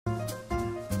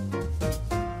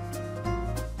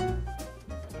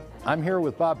I'm here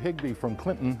with Bob Higbee from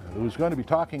Clinton, who's going to be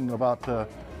talking about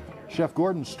Chef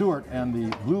Gordon Stewart and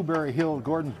the Bluebery Hill,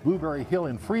 Gordon's Bluebery Hill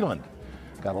in Freeland.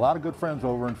 Got a lot of good friends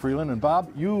over in Freeland. And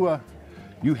Bob, you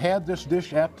had this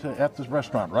dish at this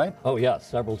restaurant, right? Oh yes,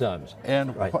 several times.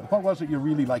 And right. what was it you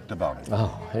really liked about it?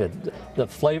 Oh, the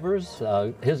flavors,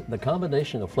 the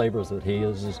combination of flavors that he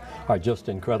uses are just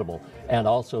incredible. And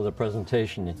also the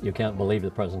presentation, you can't believe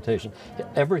the presentation.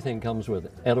 Everything comes with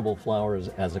edible flowers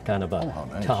as a kind of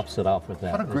nice. Tops it off with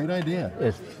that. What a great idea.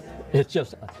 It's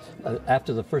just,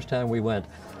 after the first time we went,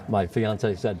 my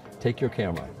fiance said, take your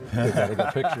camera. We've got to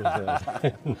get pictures of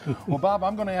it. Well, Bob,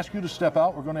 I'm going to ask you to step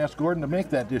out. We're going to ask Gordon to make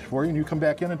that dish for you, and you come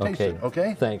back in and taste it,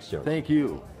 okay? Thanks, Joe. Thank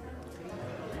you.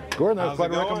 Gordon, that was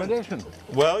quite a recommendation.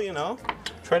 Well, you know,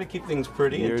 try to keep things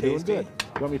pretty and tasty. You're doing good.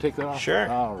 You want me to take that off? Sure.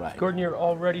 All right. Gordon, you're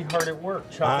already hard at work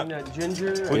chopping that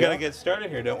ginger. We got to get started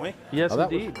here, don't we? Yes,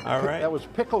 indeed. All right. That was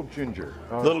pickled ginger.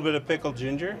 A little bit of pickled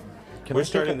ginger. We're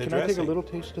starting the dressing. Can I take a little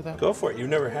taste of that? Go for it. You've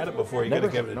never had it before. You got to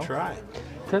give it a try.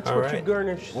 That's what you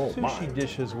garnish sushi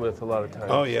dishes with a lot of times.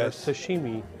 Oh, yes. Or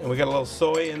sashimi. And we got a little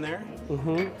soy in there.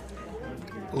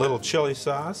 Mm-hmm. A little chili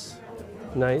sauce.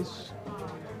 Nice.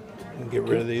 And get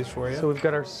rid of these for you. So we've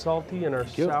got our salty and our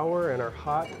sour and our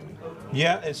hot.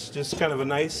 Yeah, it's just kind of a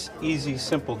nice, easy,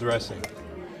 simple dressing.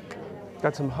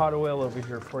 Got some hot oil over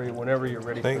here for you whenever you're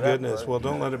ready. Thank for that goodness. part. Well,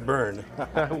 don't let it burn.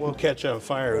 We'll catch on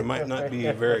fire. It might not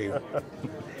be very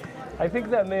I think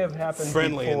that may have happened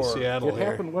friendly before. in Seattle. It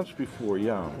happened once before,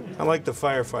 yeah. I like the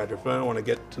firefighters, but I don't want to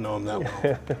get to know them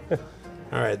that well.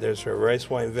 All right, there's our rice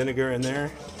wine vinegar in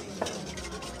there.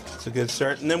 It's a good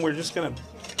start. And then we're just going to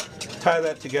tie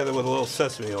that together with a little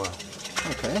sesame oil.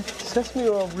 Okay. Sesame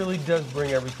oil really does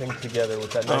bring everything together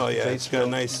with that nice Oh, yeah, it's got a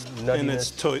nice, and it's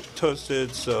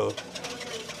toasted, so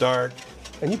dark.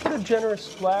 And you put a generous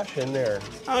splash in there.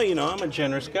 Oh, you know, I'm a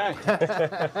generous guy.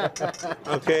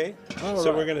 Okay,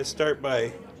 so we're going to start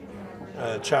by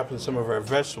chopping some of our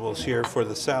vegetables here for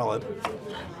the salad.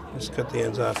 Just cut the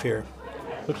ends off here.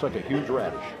 Looks like a huge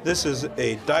radish. This is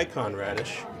a daikon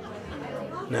radish.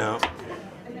 Now,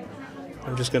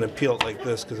 I'm just going to peel it like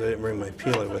this because I didn't bring my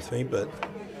peeler with me, but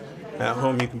at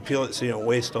home you can peel it so you don't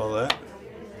waste all that.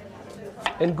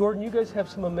 And Gordon, you guys have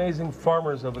some amazing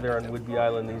farmers over there on Whidbey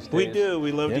Island these days. We do.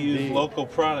 We love to use local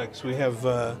products. We have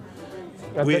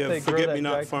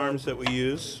forget-me-not farms that we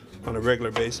use on a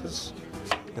regular basis,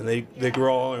 and they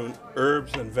grow all our own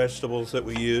herbs and vegetables that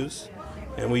we use,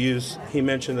 and we use. He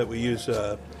mentioned that we use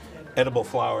edible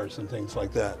flowers and things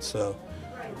like that. So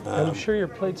I'm sure your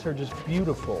plates are just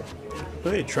beautiful.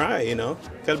 Well, you try, you know.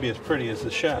 Got to be as pretty as the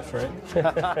chef,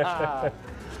 right?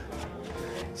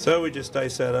 So we just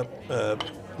dice that up, a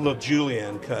little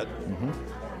julienne cut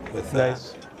with that.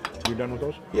 Nice. You done with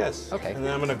those? Yes. Okay. And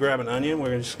then I'm going to grab an onion.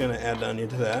 We're just going to add an onion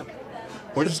to that.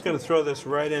 We're just going to throw this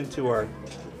right into our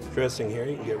dressing here.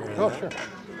 You can get rid of that.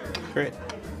 Sure. Great.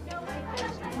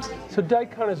 So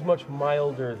daikon is much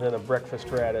milder than a breakfast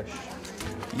radish.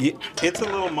 It's a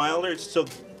little milder.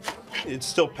 It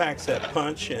still packs that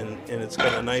punch, and it's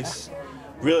got a nice,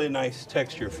 really nice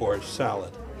texture for a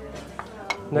salad.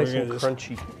 Nice and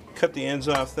crunchy. Cut the ends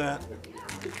off that,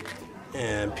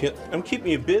 and peel. I'm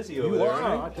keeping you busy over there.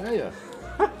 I tell you.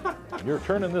 You're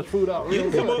turning this food out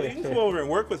real good. You can come over and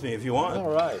work with me if you want.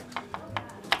 All right.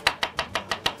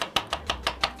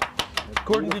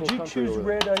 Gordon, did you choose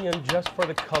red onion just for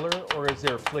the color, or is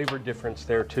there a flavor difference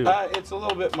there too? It's a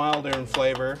little bit milder in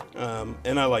flavor,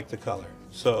 and I like the color.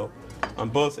 So on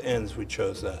both ends we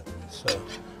chose that. So.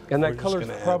 And that color is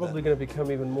probably going to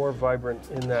become even more vibrant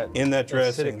in that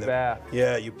dressing. acidic bath.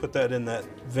 Yeah, you put that in that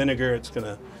vinegar, it's going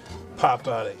to pop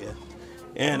out at you.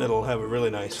 And it'll have a really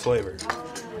nice flavor.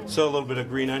 So a little bit of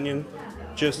green onion,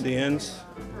 just the ends.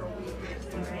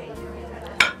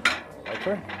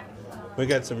 Okay. We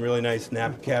got some really nice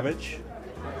Napa cabbage.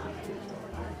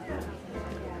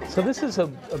 So this is a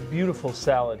beautiful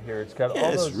salad here. It's got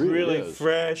all those it's really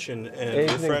fresh and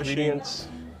refreshing. Ingredients.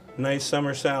 Nice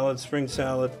summer salad, spring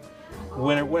salad,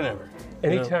 winter, whenever.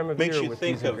 Any time of makes year you with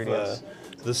think these ingredients.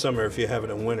 of the summer if you have it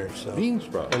in winter. So Bean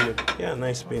sprouts. yeah,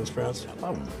 nice bean sprouts.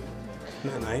 Isn't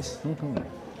that nice?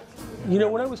 You know,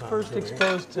 when I was first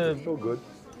exposed to So good.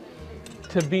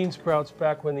 bean sprouts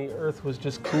back when the earth was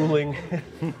just cooling,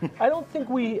 I don't think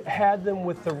we had them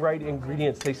with the right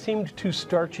ingredients. They seemed too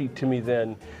starchy to me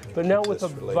then. But now with a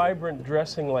vibrant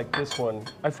dressing like this one,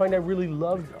 I find I really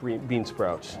love bean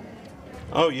sprouts.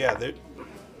 Oh yeah,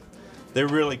 they're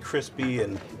really crispy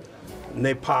and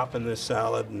they pop in this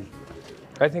salad. And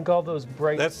I think all those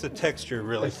bright, that's the texture,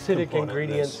 really. acidic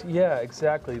ingredients. Yeah,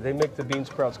 exactly. They make the bean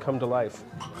sprouts come to life,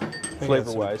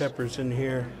 flavor-wise. Peppers in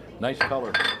here. Nice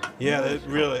color. Yeah, that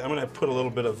really. I'm gonna put a little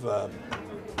bit of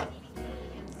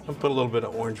I'll put a little bit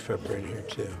of orange pepper in here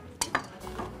too.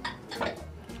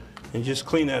 And just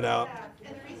clean that out.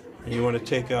 And you want to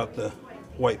take out the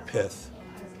white pith.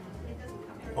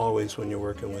 Always when you're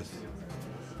working with.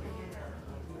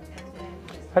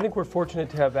 I think we're fortunate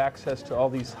to have access to all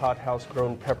these hothouse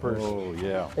grown peppers. Oh,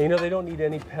 yeah. And, you know, they don't need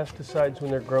any pesticides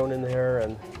when they're grown in there,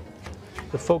 and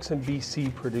the folks in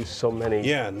BC produce so many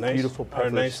beautiful peppers. Our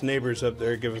nice neighbors up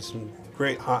there give us some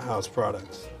great hothouse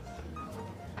products.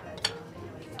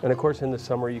 And of course, in the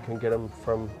summer, you can get them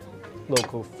from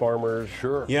local farmers.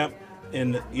 Sure. Yep,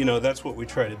 and you know that's what we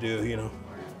try to do. You know,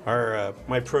 our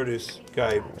my produce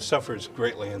guy suffers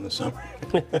greatly in the summer,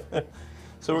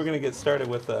 so we're going to get started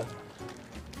with a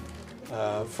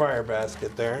fryer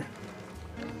basket there.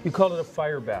 You called it a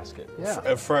fire basket. Yeah.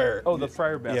 A fryer. Oh, the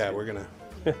fryer basket. Yeah, we're gonna.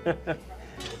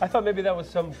 I thought maybe that was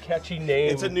some catchy name.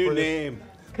 It's a new name,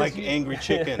 like Angry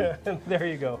Chicken. There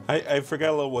you go. I forgot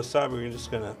a little wasabi. We're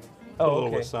just gonna put a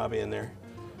little wasabi in there,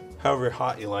 however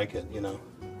hot you like it. You know,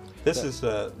 this is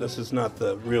not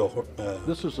the real.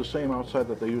 This is the same outside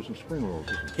that they use in spring rolls,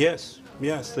 isn't it?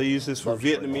 Yes, they use this for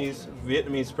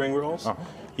Vietnamese spring rolls.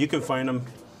 You can find them.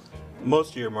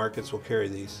 Most of your markets will carry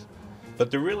these,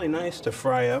 but they're really nice to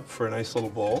fry up for a nice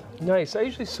little bowl. Nice. I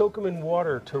usually soak them in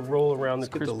water to roll around the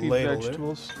crispy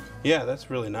vegetables. Yeah, that's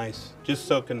really nice. Just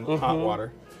soak in hot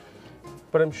water.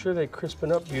 But I'm sure they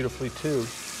crispen up beautifully too.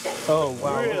 Oh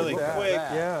wow! Really quick.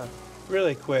 Yeah.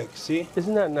 Really quick. See?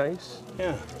 Isn't that nice?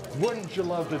 Yeah. Wouldn't you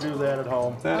love to do that at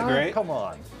home? That great? Come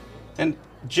on. And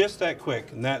just that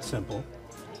quick and that simple.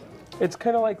 It's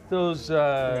kind of like those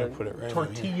put it right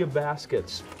tortilla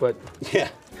baskets, but Yeah.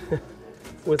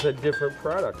 with a different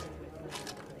product.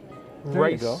 There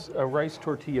you go. A rice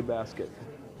tortilla basket.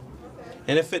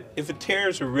 And if it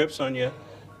tears or rips on you,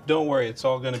 don't worry. It's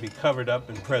all going to be covered up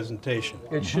in presentation.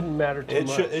 It shouldn't matter too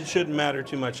much. It shouldn't matter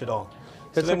too much at all.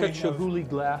 It's So like then a we have- Chihuly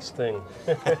glass thing.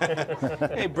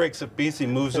 Hey, breaks a piece, he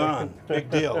moves on.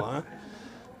 Big deal, huh?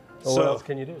 Well, what else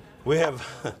can you do? We have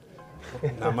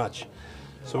not much.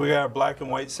 So we got our black and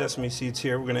white sesame seeds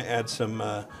here. We're going to add some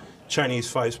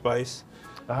Chinese 5-spice,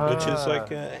 which is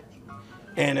like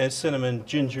anise, cinnamon,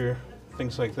 ginger,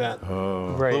 things like that.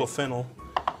 A Right. little fennel,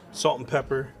 salt and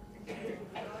pepper.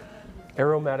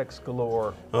 Aromatics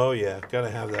galore. Oh yeah, got to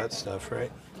have that stuff,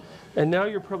 right? And now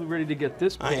you're probably ready to get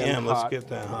this pan I am. hot. Let's get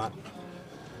that hot.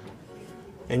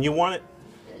 And you want it.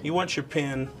 You want your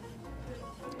pan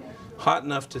hot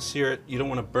enough to sear it. You don't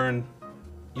want to burn.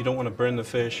 You don't want to burn the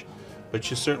fish, but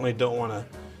you certainly don't want to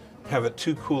have it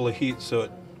too cool a heat so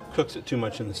it cooks it too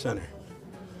much in the center.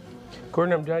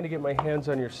 Gordon, I'm trying to get my hands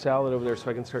on your salad over there so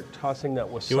I can start tossing that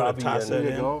wasabi You want to toss in. that There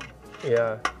you in? go.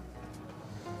 Yeah.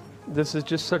 This is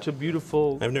just such a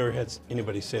beautiful... I've never had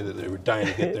anybody say that they were dying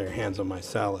to get their hands on my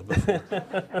salad before.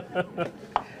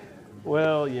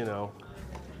 Well, you know,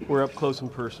 we're up close and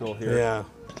personal here. Yeah.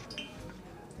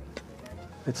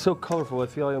 It's so colorful. I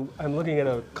feel like I'm looking at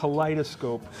a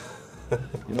kaleidoscope.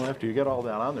 You know, after you get all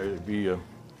that on there, it'd be,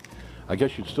 I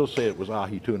guess you'd still say it was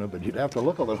ahi tuna, but you'd have to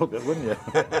look a little bit, wouldn't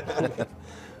you?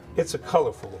 It's a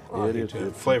colorful, It is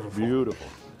flavorful. beautiful.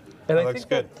 And That I looks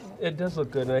think it does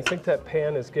look good. And I think that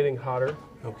pan is getting hotter.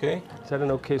 Okay. Is that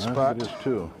an okay I spot? think it is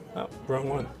too. Oh, wrong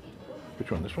one. Which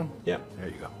one? This one? Yeah. There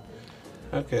you go.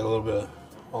 Okay, a little bit of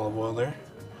olive oil there.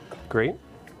 Great.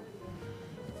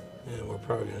 And we're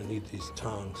probably going to need these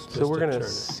tongs. So we're going to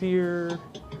sear.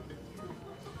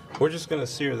 We're just going to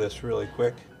sear this really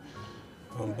quick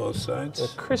on both A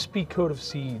sides. crispy coat of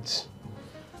seeds.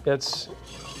 That's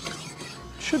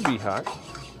should be hot.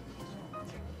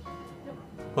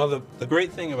 Well, the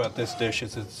great thing about this dish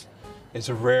is it's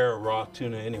a rare raw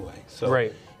tuna anyway. So,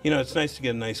 Right. you know, it's nice to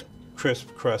get a nice crisp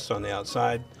crust on the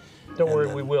outside. Don't And worry,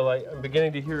 then- we will. I'm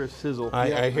beginning to hear a sizzle.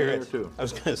 I hear there it. too. I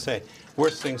was going to say,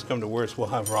 worst things come to worst, we'll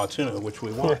have raw tuna, which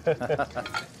we want.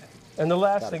 And the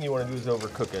last thing you want to do is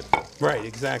overcook it, Right,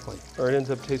 exactly. or it ends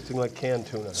up tasting like canned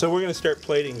tuna. So we're going to start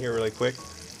plating here really quick.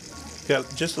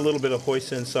 Got just a little bit of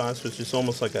hoisin sauce, which is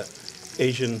almost like a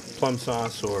Asian plum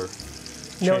sauce or Now,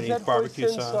 is Chinese that barbecue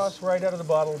hoisin sauce right out of the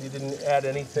bottle? You didn't add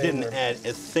anything? Didn't or- add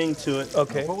a thing to it.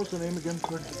 Okay. What was the name again,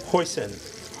 Gordon? Hoisin.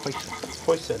 Hoisin.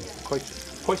 Hoisin. Hoisin.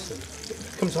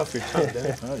 Hoisin. It comes off your tongue, doesn't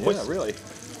it? Oh, yeah, Hoisin. really.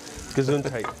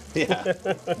 Gesundheit. Yeah.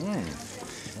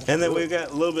 And then we've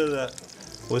got a little bit of the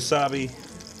wasabi.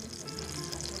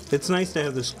 It's nice to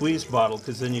have the squeeze bottle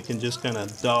because then you can just kind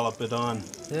of dollop it on.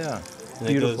 Yeah. And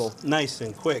Beautiful. It goes nice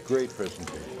and quick. Great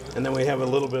presentation. And then we have a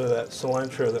little bit of that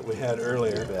cilantro that we had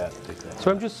earlier. Take that. So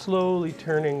I'm just slowly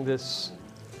turning this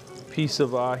piece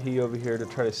of ahi over here to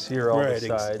try to sear all the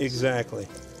sides. Exactly.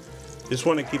 Just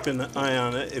want to keep an eye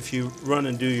on it. If you run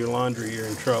and do your laundry, you're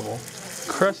in trouble.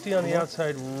 Crusty on the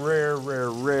outside, rare, rare,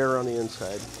 rare on the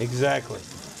inside. Exactly.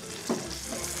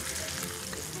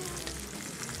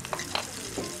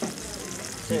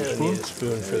 And I need a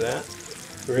spoon for that.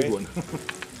 Great. Big one.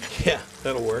 Yeah,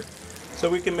 that'll work.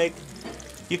 So you can make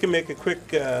a quick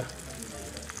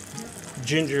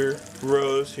ginger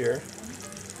rose here.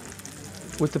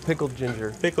 With the pickled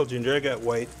ginger. Pickled ginger, I got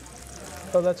white.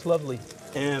 Oh, that's lovely.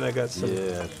 And I got some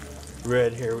Yes.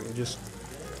 red here we can just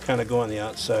kind of go on the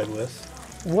outside with.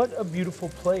 What a beautiful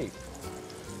plate.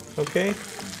 Okay,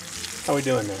 how we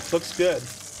doing there? Looks good.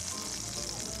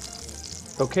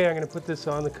 Okay, I'm going to put this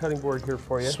on the cutting board here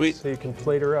for you. Sweet. So you can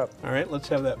plate her up. All right, let's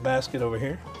have that basket over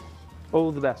here.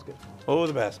 Oh, the basket. Oh,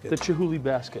 the basket. The Chihuly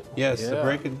basket. Yes, the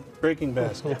Yeah. breaking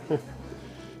basket.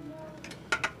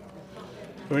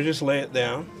 We just lay it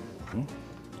down.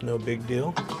 No big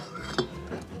deal.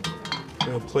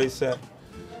 We'll place that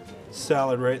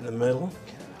salad right in the middle.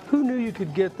 Who knew you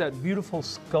could get that beautiful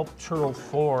sculptural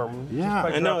form Yeah, just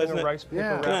by I know, dropping isn't a it? rice paper Yeah.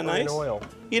 wrapper Isn't that in nice? oil?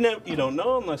 You don't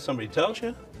know unless somebody tells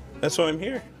you. That's why I'm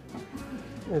here.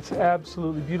 It's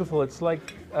absolutely beautiful. It's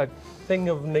like a thing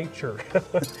of nature.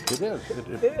 It is.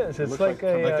 It is. It's looks like,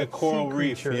 like a sea coral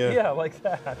reef, creature. yeah. Yeah, like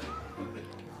that.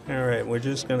 All right, we're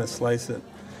just gonna slice it.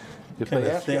 If Kinda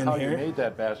they ask you thin how here. you made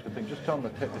that basket thing, just tell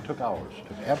them it took hours. It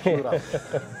took absolute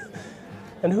hours.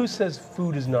 And who says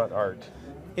food is not art?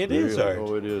 It is Really? art.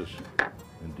 Oh, it is.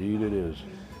 Indeed, it is.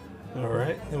 All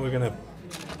right, and we're gonna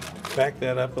back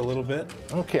that up a little bit.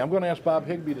 Okay, I'm going to ask Bob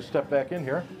Higbee to step back in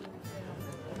here.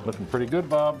 Looking pretty good,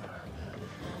 Bob.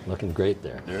 Looking great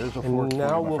there. There's a fork And for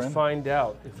now you, my we'll friend. find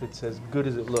out if it's as good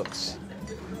as it looks.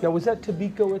 Now, was that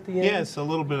tobacco at the end? Yes, a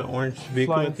little bit of orange tobacco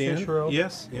Flying at the fish end. roe?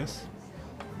 Yes, yes.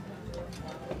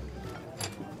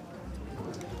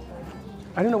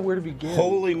 I don't know where to begin.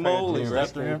 Holy moly! Is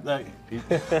Right that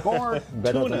the score?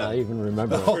 Better Tuna. than I even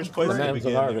remember. First place The to man's begin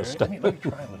an there, artist. right? Let me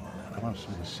try it. I want to see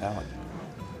the salad.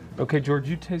 Okay, George,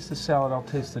 you taste the salad, I'll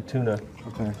taste the tuna.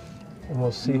 Okay. And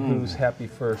we'll see who's happy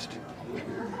first.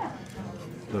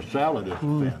 The salad is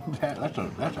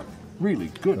fantastic. That's a really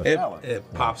good salad.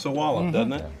 It pops a wallop,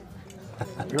 doesn't it?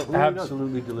 It really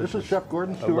Absolutely does. delicious. This is Chef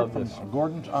Gordon Stewart love from this.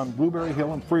 Gordon's on Blueberry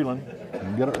Hill in Freeland. You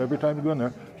can get it every time you go in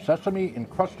there. Sesame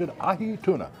encrusted ahi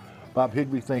tuna. Bob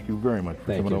Higbee, thank you very much for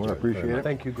Thank coming you, over. I George, appreciate very it.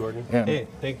 Thank you, Gordon. And Hey,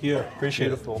 thank you. Appreciate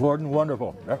Beautiful. Gordon,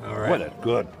 wonderful. All right. Boy, that's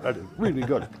good. That is really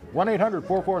good.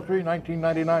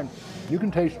 1-800-443-1999. You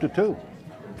can taste it too.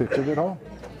 Fix it at home.